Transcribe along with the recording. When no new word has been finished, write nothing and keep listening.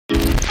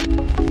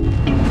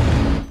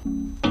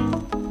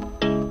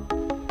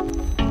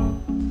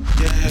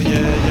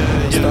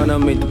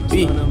Sana made the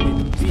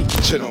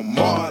beat. Chino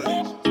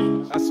Marley.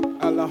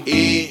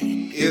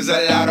 It is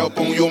a lot up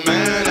on your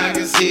mind, I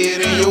can see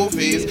it in your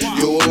face.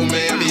 Your old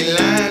man be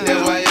lying,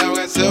 that's why y'all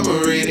got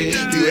separated.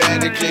 You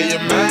had to clear your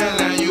mind,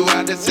 now you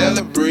had to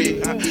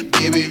celebrate.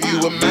 Baby, if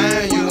you were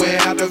mine, you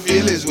ain't have to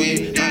feel this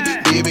way.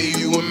 Baby,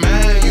 you were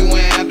mine, you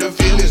ain't have to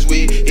feel this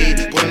way.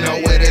 Putting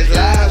out where there's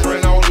lies,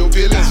 run all your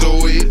feelings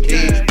away.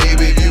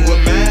 Baby, if you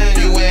were mine,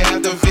 you ain't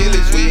have to feel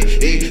this way.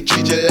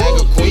 Treat you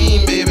like a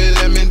queen, baby,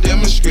 let me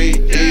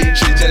demonstrate.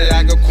 Treat you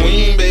like a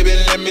queen, baby,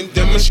 let me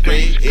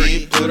demonstrate.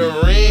 Put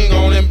a ring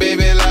on it,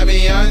 baby, like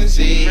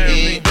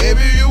Beyonce.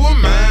 Baby, you were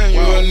mine,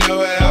 you will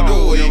never have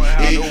to wait.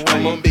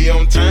 I'ma be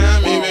on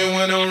time even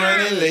when I'm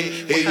running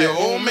late. Your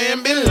old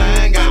man been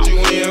lying, got you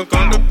in here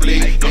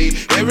contemplate.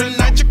 Every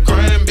night you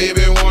crying,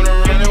 baby, wanna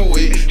run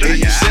away.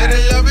 You said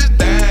that love is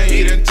dying,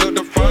 he done took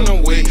the fun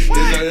away.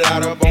 There's a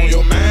lot up on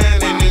your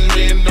mind and it's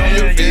written on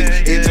your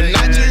face.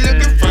 Tonight you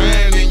looking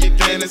fine and you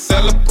can't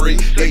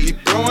celebrate. You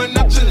throwing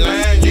up your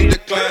line, you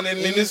declining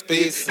in his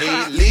face.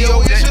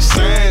 Leo is your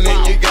sign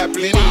and you got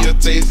plenty of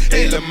taste.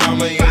 Lil'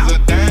 mama is a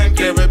dime,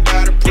 carried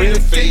by the pretty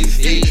face.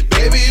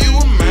 Baby, you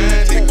were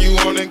mine, take you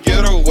on a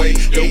getaway.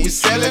 Though we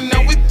selling,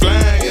 now we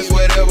flying, it's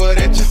whatever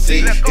that you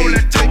say.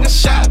 Take a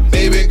shot,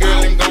 baby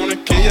girl, I'm gonna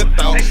kill your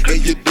thought.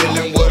 You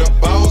dealing with a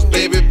boss,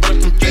 baby,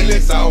 brush them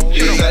feelings out.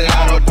 There's a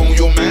lot up on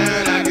your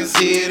mind, I can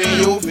see it in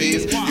your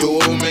face.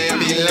 Your old man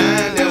be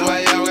lying, that's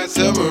why y'all got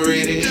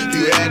separated.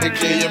 You had to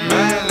clear your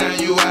mind, now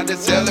you had to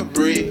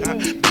celebrate.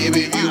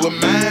 Baby, if you were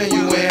mine,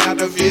 you ain't have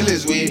to feel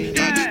this way.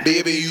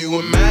 Baby, you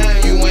were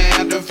mine, you ain't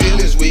have to feel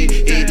this way.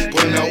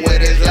 Putting out where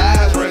there's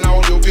lies, run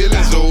all your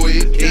feelings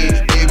away.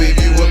 Baby, if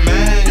you were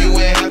mine, you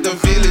ain't have to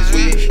feel this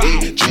way.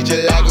 Treat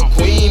you like a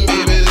queen,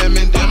 baby, let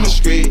me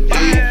demonstrate.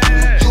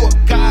 You a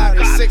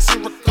goddess, sexy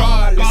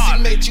regardless.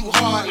 He made you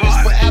heartless,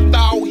 but after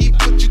all he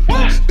put you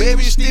through,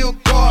 baby, you still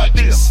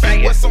gorgeous.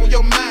 What's on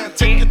your mind?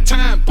 Take your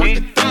time, break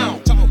it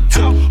down.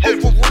 Oh,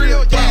 for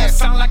real, yeah,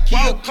 sound like you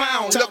a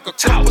clown. Look, a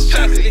couple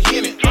shots to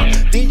hit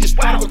it, then you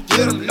start to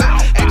get a look.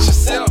 Ask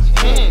yourself,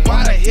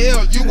 why the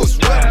hell you was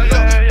running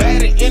up?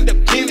 Bad and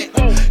independent,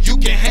 you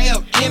can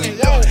have any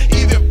look.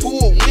 Even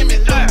poor women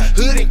look,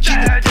 hood and keep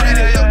it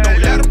pretty look.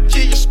 Don't let him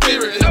kill your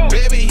spirit look.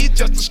 Baby, he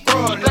just a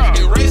scroll look.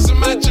 Erase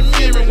him out your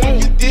mirror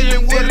when you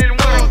dealing with a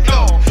thug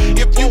look.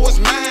 If you was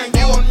mine,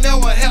 you'll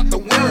never have to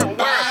worry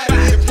about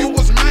it. If you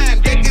was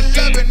mine, they can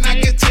love it and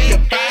I can tell you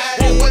about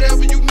it.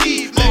 Whatever you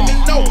need, let me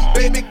know.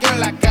 Baby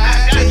girl, I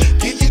got it.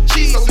 Give you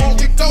cheese, so you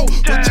can go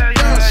with your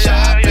girl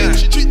shopping.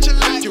 Treat you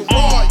like you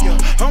royal.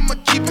 I'ma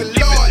keep it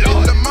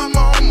loyal. The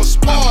mama, I'ma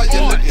spoil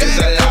you. There's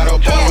a lot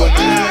up on your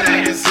mind,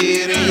 I can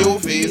see it in your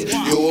face.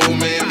 Your old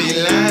man be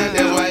lying,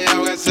 that's why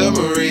y'all got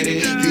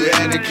separated. You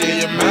had to clear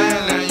your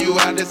mind, now you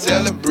had to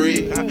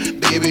celebrate.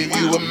 Baby, if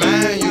you were mine,